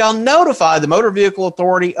authority shall notify the motor vehicle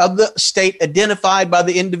authority of the state identified by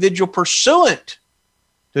the individual pursuant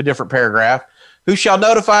to a different paragraph, who shall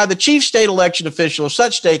notify the chief state election official of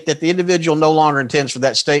such state that the individual no longer intends for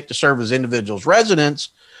that state to serve as individual's residence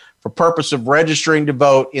for purpose of registering to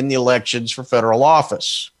vote in the elections for federal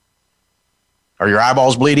office. Are your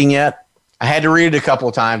eyeballs bleeding yet? I had to read it a couple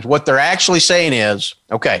of times. What they're actually saying is,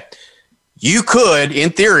 okay, you could, in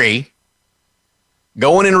theory,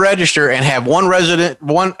 go in and register and have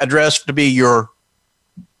one address to be your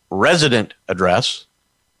resident address,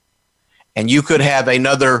 and you could have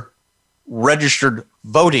another registered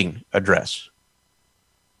voting address.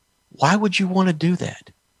 Why would you want to do that?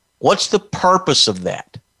 What's the purpose of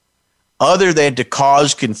that, other than to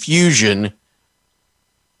cause confusion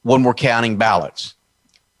when we're counting ballots?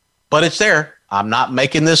 But it's there. I'm not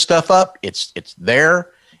making this stuff up. It's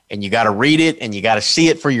there, and you got to read it and you got to see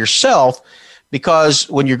it for yourself. Because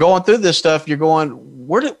when you're going through this stuff, you're going,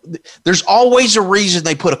 there's always a reason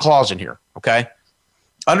they put a clause in here, okay?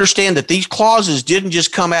 Understand that these clauses didn't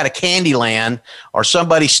just come out of Candyland or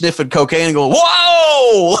somebody sniffing cocaine and going,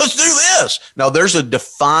 whoa, let's do this. No, there's a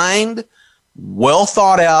defined, well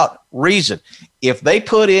thought out reason. If they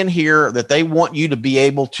put in here that they want you to be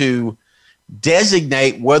able to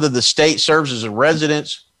designate whether the state serves as a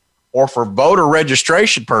residence or for voter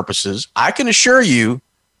registration purposes, I can assure you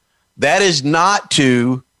that is not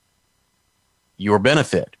to your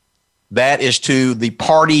benefit. That is to the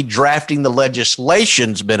party drafting the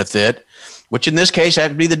legislation's benefit, which in this case had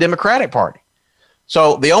to be the Democratic Party.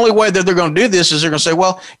 So the only way that they're going to do this is they're going to say,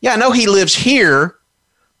 well, yeah, I know he lives here,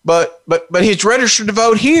 but he's registered to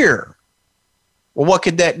vote here. Well, what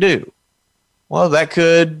could that do? Well, that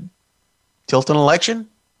could tilt an election.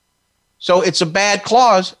 So it's a bad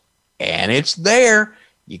clause, and it's there.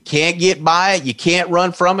 You can't get by it. You can't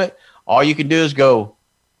run from it. All you can do is go,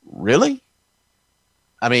 really?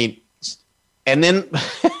 I mean, and then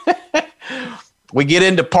we get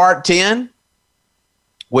into part 10,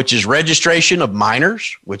 which is registration of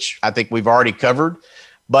minors, which I think we've already covered.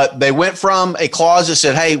 But they went from a clause that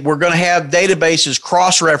said, hey, we're going to have databases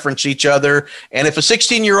cross-reference each other. And if a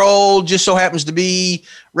 16-year-old just so happens to be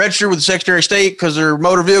registered with the Secretary of State because their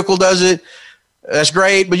motor vehicle does it, that's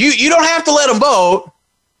great. But you don't have to let them vote,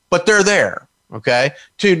 but they're there, okay?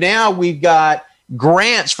 To now we've got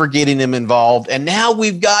grants for getting them involved. And now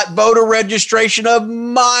we've got voter registration of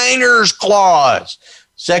minors clause,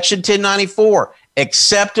 Section 1094.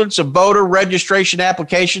 Acceptance of voter registration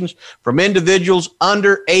applications from individuals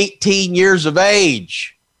under 18 years of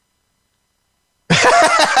age.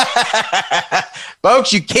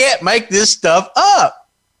 Folks, you can't make this stuff up.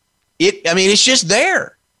 It's just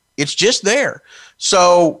there. It's just there.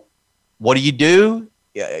 So what do?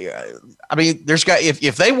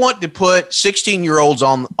 If they want to put 16-year-olds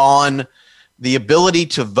on the ability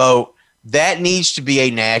to vote, that needs to be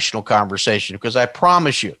a national conversation, because I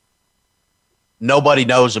promise you, nobody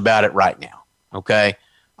knows about it right now. Okay.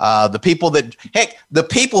 The people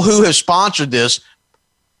who have sponsored this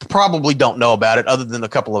probably don't know about it, other than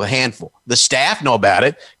a handful. The staff know about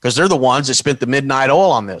it because they're the ones that spent the midnight oil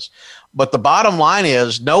on this. But the bottom line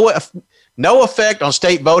is no effect on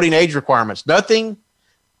state voting age requirements. Nothing.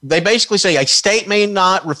 They basically say a state may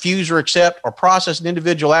not refuse or accept or process an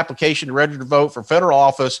individual application to register to vote for federal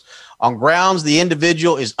office on grounds the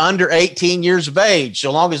individual is under 18 years of age,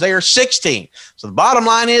 so long as they are 16. So the bottom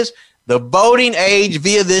line is the voting age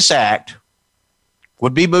via this act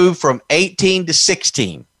would be moved from 18 to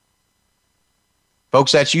 16.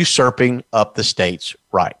 Folks, that's usurping up the state's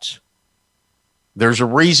rights. There's a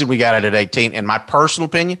reason we got it at 18. In my personal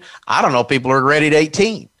opinion, I don't know if people are ready at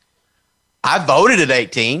 18. I voted at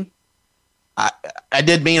 18. I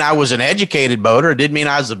didn't mean I was an educated voter. It didn't mean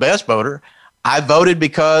I was the best voter. I voted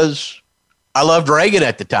because I loved Reagan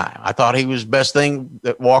at the time. I thought he was the best thing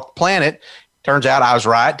that walked the planet. Turns out I was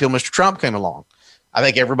right till Mr. Trump came along. I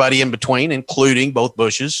think everybody in between, including both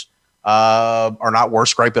Bushes, are not worth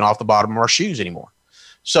scraping off the bottom of our shoes anymore.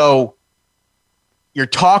 So you're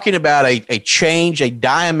talking about a change, a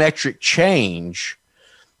diametric change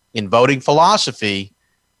in voting philosophy,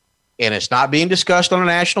 and it's not being discussed on a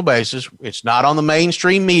national basis. It's not on the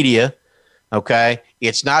mainstream media. Okay.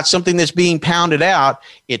 It's not something that's being pounded out.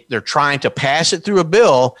 They're trying to pass it through a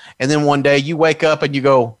bill. And then one day you wake up and you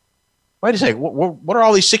go, wait a second, what are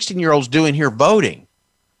all these 16-year-olds doing here voting?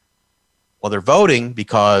 Well, they're voting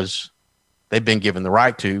because they've been given the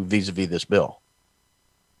right to vis-a-vis this bill.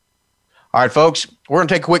 All right, folks, we're going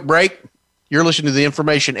to take a quick break. You're listening to the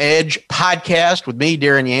Information Edge podcast with me,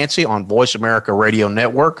 Darren Yancey, on Voice America Radio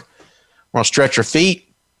Network. We're going to stretch your feet,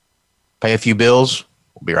 pay a few bills.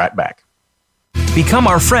 We'll be right back. Become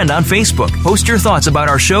our friend on Facebook. Post your thoughts about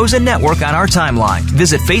our shows and network on our timeline.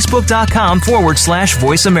 Visit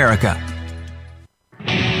Facebook.com/Voice America.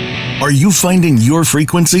 Are you finding your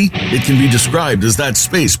frequency? It can be described as that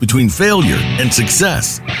space between failure and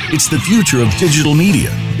success. It's the future of digital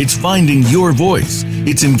media. It's finding your voice.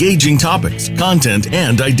 It's engaging topics, content,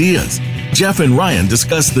 and ideas. Jeff and Ryan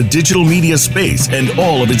discuss the digital media space and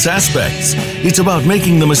all of its aspects. It's about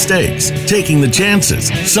making the mistakes, taking the chances,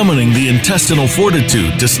 summoning the intestinal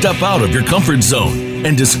fortitude to step out of your comfort zone,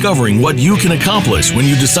 and discovering what you can accomplish when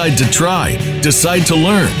you decide to try, decide to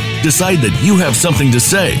learn, decide that you have something to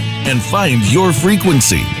say, and find your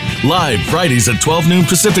frequency. Live Fridays at 12 noon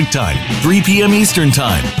Pacific Time, 3 p.m. Eastern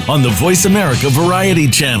Time on the Voice America Variety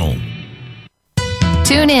Channel.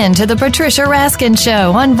 Tune in to The Patricia Raskin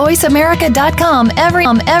Show on VoiceAmerica.com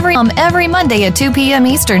every Monday at 2 p.m.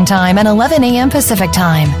 Eastern Time and 11 a.m. Pacific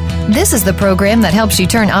Time. This is the program that helps you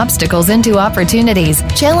turn obstacles into opportunities,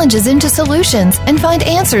 challenges into solutions, and find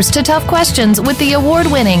answers to tough questions with the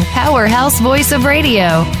award-winning powerhouse voice of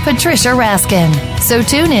radio, Patricia Raskin. So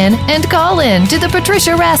tune in and call in to The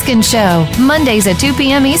Patricia Raskin Show, Mondays at 2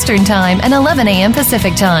 p.m. Eastern Time and 11 a.m.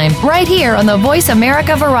 Pacific Time, right here on the Voice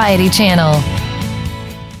America Variety Channel.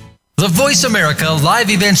 The Voice America Live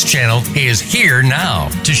Events channel is here now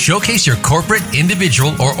to showcase your corporate,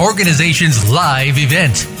 individual, or organization's live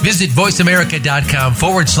event. Visit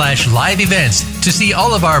voiceamerica.com/live events to see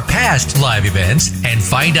all of our past live events and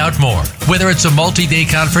find out more. Whether it's a multi-day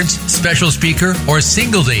conference, special speaker, or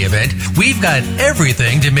single-day event, we've got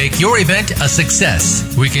everything to make your event a success.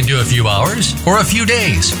 We can do a few hours or a few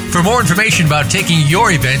days. For more information about taking your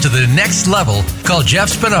event to the next level, call Jeff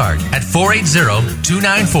Spinard at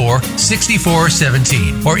 480-294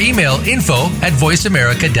 480-294-6417 or email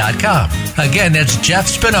info@voiceamerica.com. Again, that's Jeff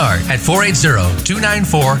Spinard at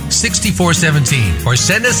 480-294-6417 or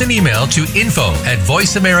send us an email to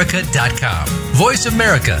info@voiceamerica.com. Voice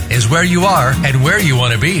America is where you are and where you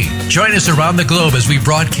want to be. Join us around the globe as we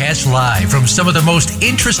broadcast live from some of the most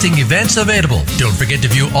interesting events available. Don't forget to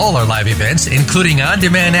view all our live events, including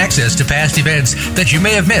on-demand access to past events that you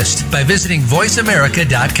may have missed by visiting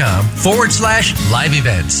voiceamerica.com/live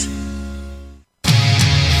events.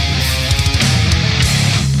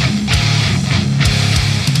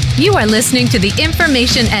 You are listening to The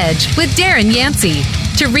Information Edge with Darren Yancey.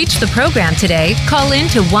 To reach the program today, call in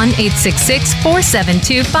to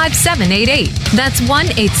 1-866-472-5788. That's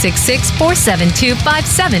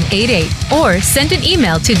 1-866-472-5788. Or send an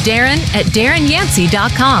email to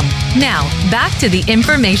Darren@DarrenYancey.com. Now, back to The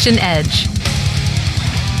Information Edge.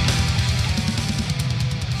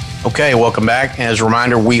 Okay, welcome back. As a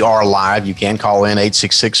reminder, we are live. You can call in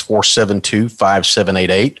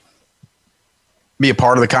 866-472-5788. Be a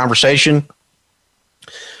part of the conversation.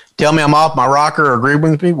 Tell me I'm off my rocker or agree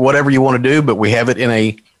with me, whatever you want to do, but we have it in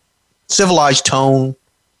a civilized tone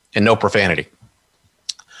and no profanity.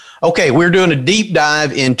 Okay, we're doing a deep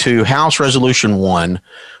dive into House Resolution 1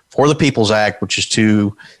 for the People's Act, which is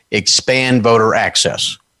to expand voter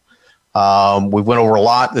access. We went over a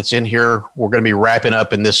lot that's in here. We're going to be wrapping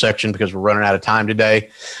up in this section because we're running out of time today.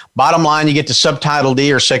 Bottom line, you get to Subtitle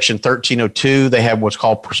D or Section 1302. They have what's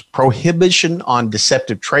called prohibition on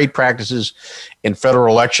deceptive trade practices in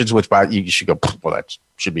federal elections, which you should go, well, that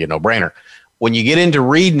should be a no-brainer. When you get into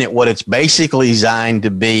reading it, what it's basically designed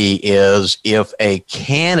to be is if a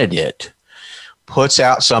candidate puts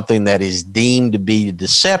out something that is deemed to be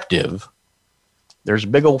deceptive, there's a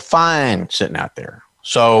big old fine sitting out there.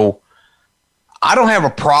 So I don't have a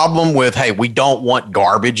problem with, hey, we don't want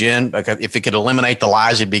garbage in. Because if it could eliminate the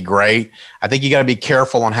lies, it'd be great. I think you got to be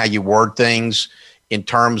careful on how you word things in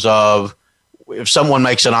terms of if someone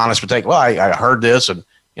makes an honest mistake. Well, I heard this, and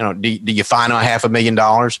do you fine them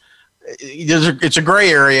 $500,000? It's a gray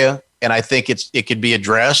area, and I think it could be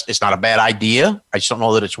addressed. It's not a bad idea. I just don't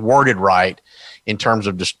know that it's worded right in terms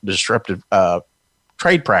of disruptive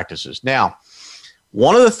trade practices. Now,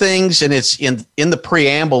 one of the things, and it's in the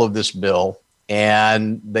preamble of this bill,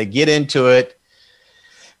 and they get into it,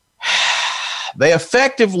 they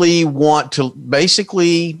effectively want to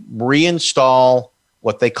basically reinstall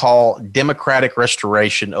what they call democratic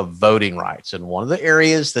restoration of voting rights. And one of the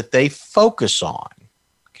areas that they focus on,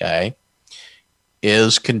 okay,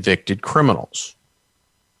 is convicted criminals.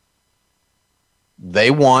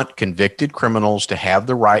 They want convicted criminals to have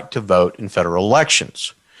the right to vote in federal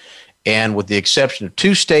elections. And with the exception of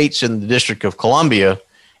 2 states in the District of Columbia,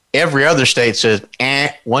 every other state says,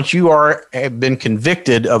 once you have been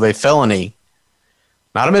convicted of a felony,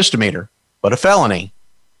 not a misdemeanor, but a felony,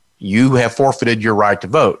 you have forfeited your right to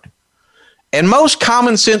vote. And most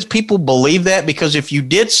common sense people believe that, because if you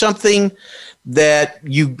did something that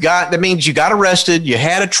means you got arrested, you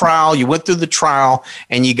had a trial, you went through the trial,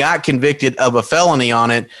 and you got convicted of a felony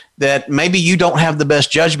on it, that maybe you don't have the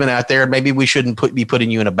best judgment out there. Maybe we shouldn't be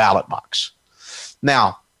putting you in a ballot box.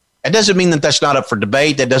 Now, that doesn't mean that that's not up for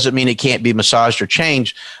debate. That doesn't mean it can't be massaged or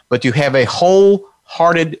changed. But you have a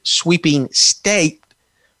wholehearted sweeping state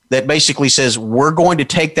that basically says, we're going to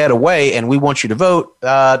take that away and we want you to vote.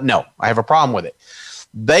 No, I have a problem with it.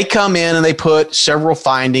 They come in and they put several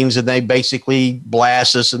findings and they basically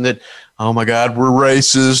blast us and that, oh my God, we're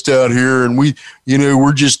racist out here and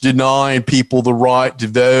we're just denying people the right to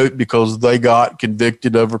vote because they got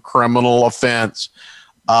convicted of a criminal offense.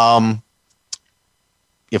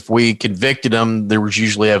 If we convicted them, there was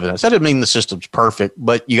usually evidence. That doesn't mean the system's perfect,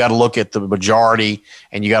 but you got to look at the majority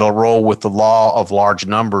and you got to roll with the law of large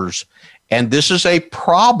numbers. And this is a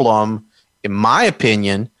problem, in my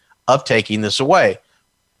opinion, of taking this away.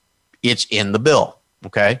 It's in the bill,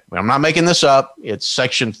 okay? I'm not making this up. It's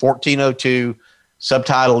Section 1402,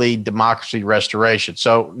 Subtitle E, Democracy Restoration.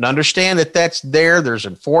 So understand that that's there. There's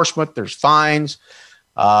enforcement. There's fines.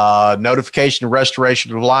 Notification of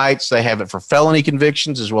restoration of rights. They have it for felony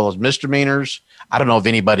convictions as well as misdemeanors. I don't know of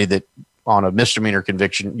anybody that on a misdemeanor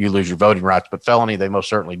conviction, you lose your voting rights, but felony, they most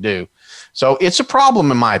certainly do. So it's a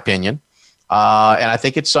problem in my opinion. And I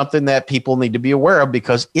think it's something that people need to be aware of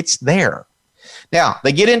because it's there. Now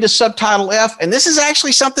they get into Subtitle F, and this is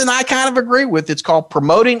actually something I kind of agree with. It's called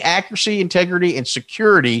promoting accuracy, integrity, and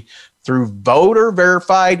security through voter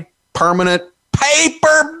verified permanent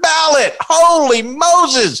paper ballot. Holy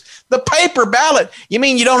Moses, the paper ballot. You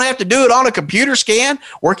mean you don't have to do it on a computer scan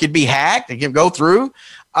or it could be hacked and can go through?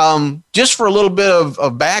 Just for a little bit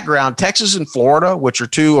of background, Texas and Florida, which are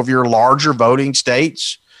 2 of your larger voting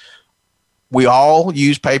states, we all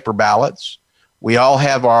use paper ballots. We all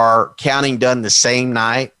have our counting done the same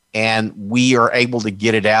night, and we are able to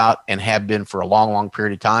get it out and have been for a long, long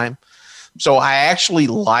period of time. So I actually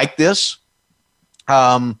like this.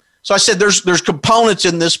 So I said there's components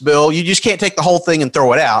in this bill. You just can't take the whole thing and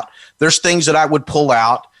throw it out. There's things that I would pull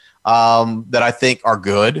out that I think are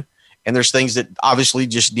good, and there's things that obviously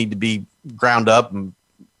just need to be ground up and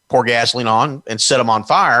pour gasoline on and set them on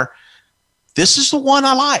fire. This is the one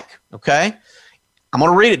I like, okay? I'm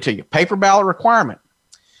going to read it to you. Paper ballot requirement.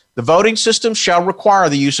 The voting system shall require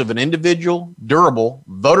the use of an individual, durable,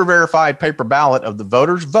 voter-verified paper ballot of the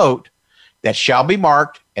voter's vote that shall be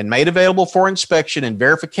marked and made available for inspection and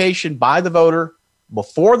verification by the voter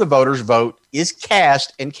before the voter's vote is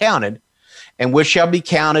cast and counted, and which shall be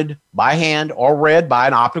counted by hand or read by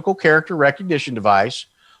an optical character recognition device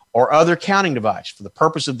or other counting device. For the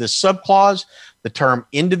purpose of this subclause, the term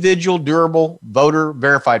individual, durable,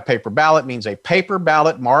 voter-verified paper ballot means a paper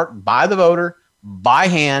ballot marked by the voter by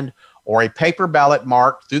hand or a paper ballot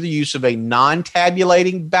marked through the use of a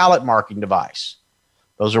non-tabulating ballot marking device.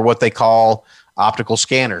 Those are what they call optical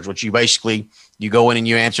scanners, which you basically, you go in and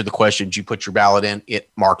you answer the questions, you put your ballot in, it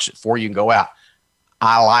marks it for you and go out.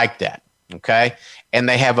 I like that, okay? And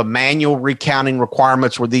they have a manual recounting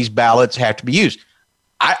requirements where these ballots have to be used.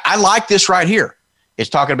 I like this right here. It's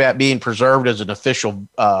talking about being preserved as an official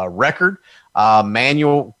record,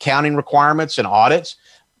 manual counting requirements and audits.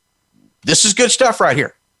 This is good stuff right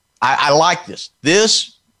here. I like this.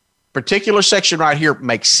 This particular section right here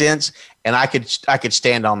makes sense, and I could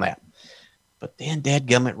stand on that. But then,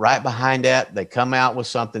 dadgummit, right behind that, they come out with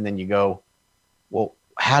something, and you go, well,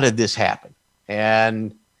 how did this happen?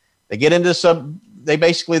 And they get into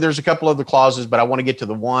there's a couple other clauses, but I want to get to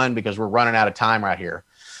the one because we're running out of time right here.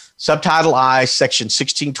 Subtitle I, Section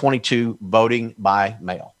 1622, voting by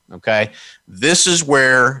mail. Okay. This is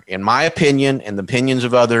where, in my opinion and the opinions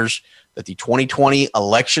of others, that the 2020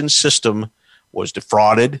 election system was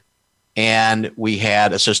defrauded, and we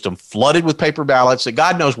had a system flooded with paper ballots that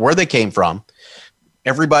God knows where they came from.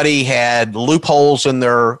 Everybody had loopholes in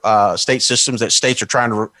their state systems that states are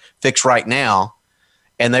trying to fix right now,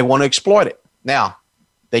 and they want to exploit it. Now,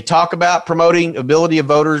 they talk about promoting ability of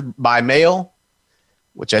voters by mail,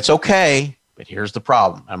 which that's okay, but here's the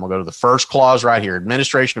problem. I'm going to go to the first clause right here,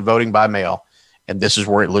 administration of voting by mail, and this is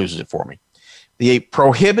where it loses it for me. The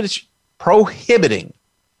prohibiting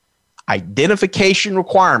identification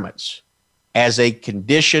requirements as a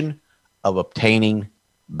condition of obtaining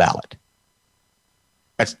ballot.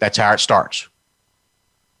 That's how it starts.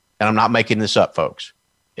 And I'm not making this up, folks.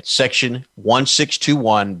 It's Section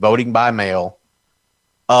 1621, voting by mail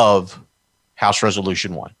of House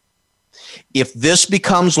Resolution 1. If this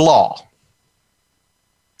becomes law,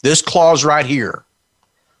 this clause right here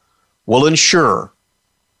will ensure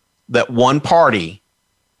that one party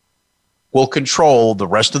will control the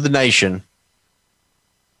rest of the nation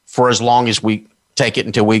for as long as we take it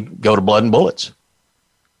until we go to blood and bullets.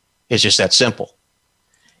 It's just that simple.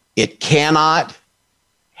 It cannot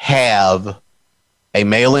have a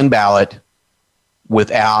mail-in ballot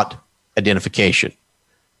without identification.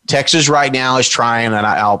 Texas right now is trying, and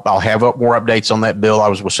I'll have more updates on that bill. I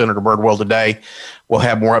was with Senator Birdwell today. We'll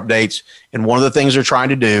have more updates. And one of the things they're trying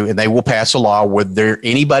to do, and they will pass a law where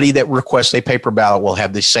anybody that requests a paper ballot will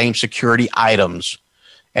have the same security items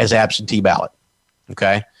as absentee ballot.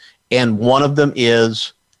 Okay? And one of them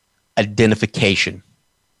is identification.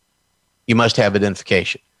 You must have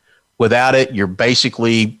identification. Without it, you're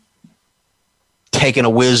basically taking a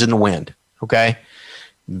whiz in the wind. Okay?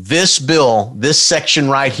 This bill, this section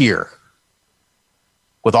right here,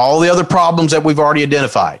 with all the other problems that we've already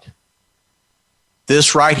identified,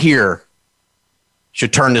 this right here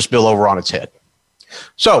should turn this bill over on its head.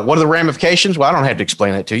 So what are the ramifications? Well, I don't have to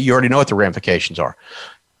explain that to you. You already know what the ramifications are.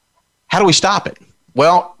 How do we stop it?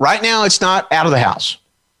 Well, right now it's not out of the House.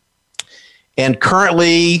 And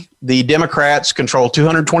currently the Democrats control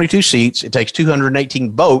 222 seats. It takes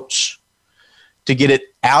 218 votes to get it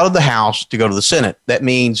out of the House to go to the Senate. That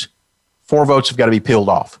means 4 votes have got to be peeled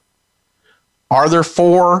off. Are there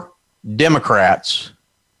 4 Democrats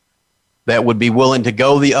that would be willing to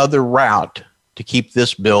go the other route to keep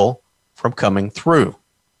this bill from coming through?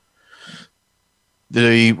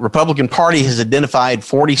 The Republican Party has identified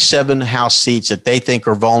 47 House seats that they think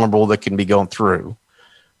are vulnerable that can be going through.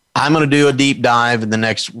 I'm going to do a deep dive in the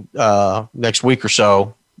next week or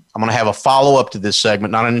so. I'm going to have a follow-up to this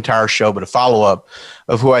segment, not an entire show, but a follow-up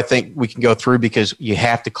of who I think we can go through, because you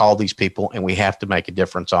have to call these people and we have to make a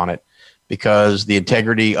difference on it, because the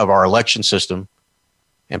integrity of our election system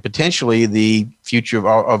and potentially the future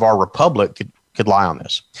of our republic could lie on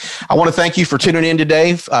this. I want to thank you for tuning in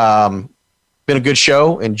today. been a good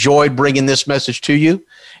show. Enjoyed bringing this message to you.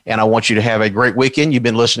 And I want you to have a great weekend. You've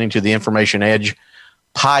been listening to the Information Edge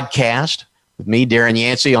podcast with me, Darren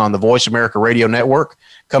Yancey, on the Voice America Radio Network.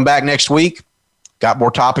 Come back next week. Got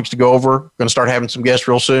more topics to go over. Going to start having some guests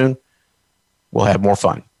real soon. We'll have more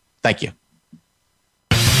fun. Thank you.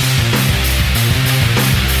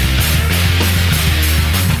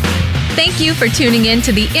 Thank you for tuning in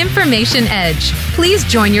to the Information Edge. Please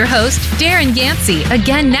join your host, Darren Yancey,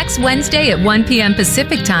 again next Wednesday at 1 p.m.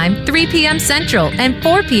 Pacific Time, 3 p.m. Central, and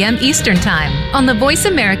 4 p.m. Eastern Time on the Voice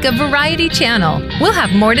America Variety Channel. We'll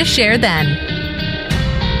have more to share then.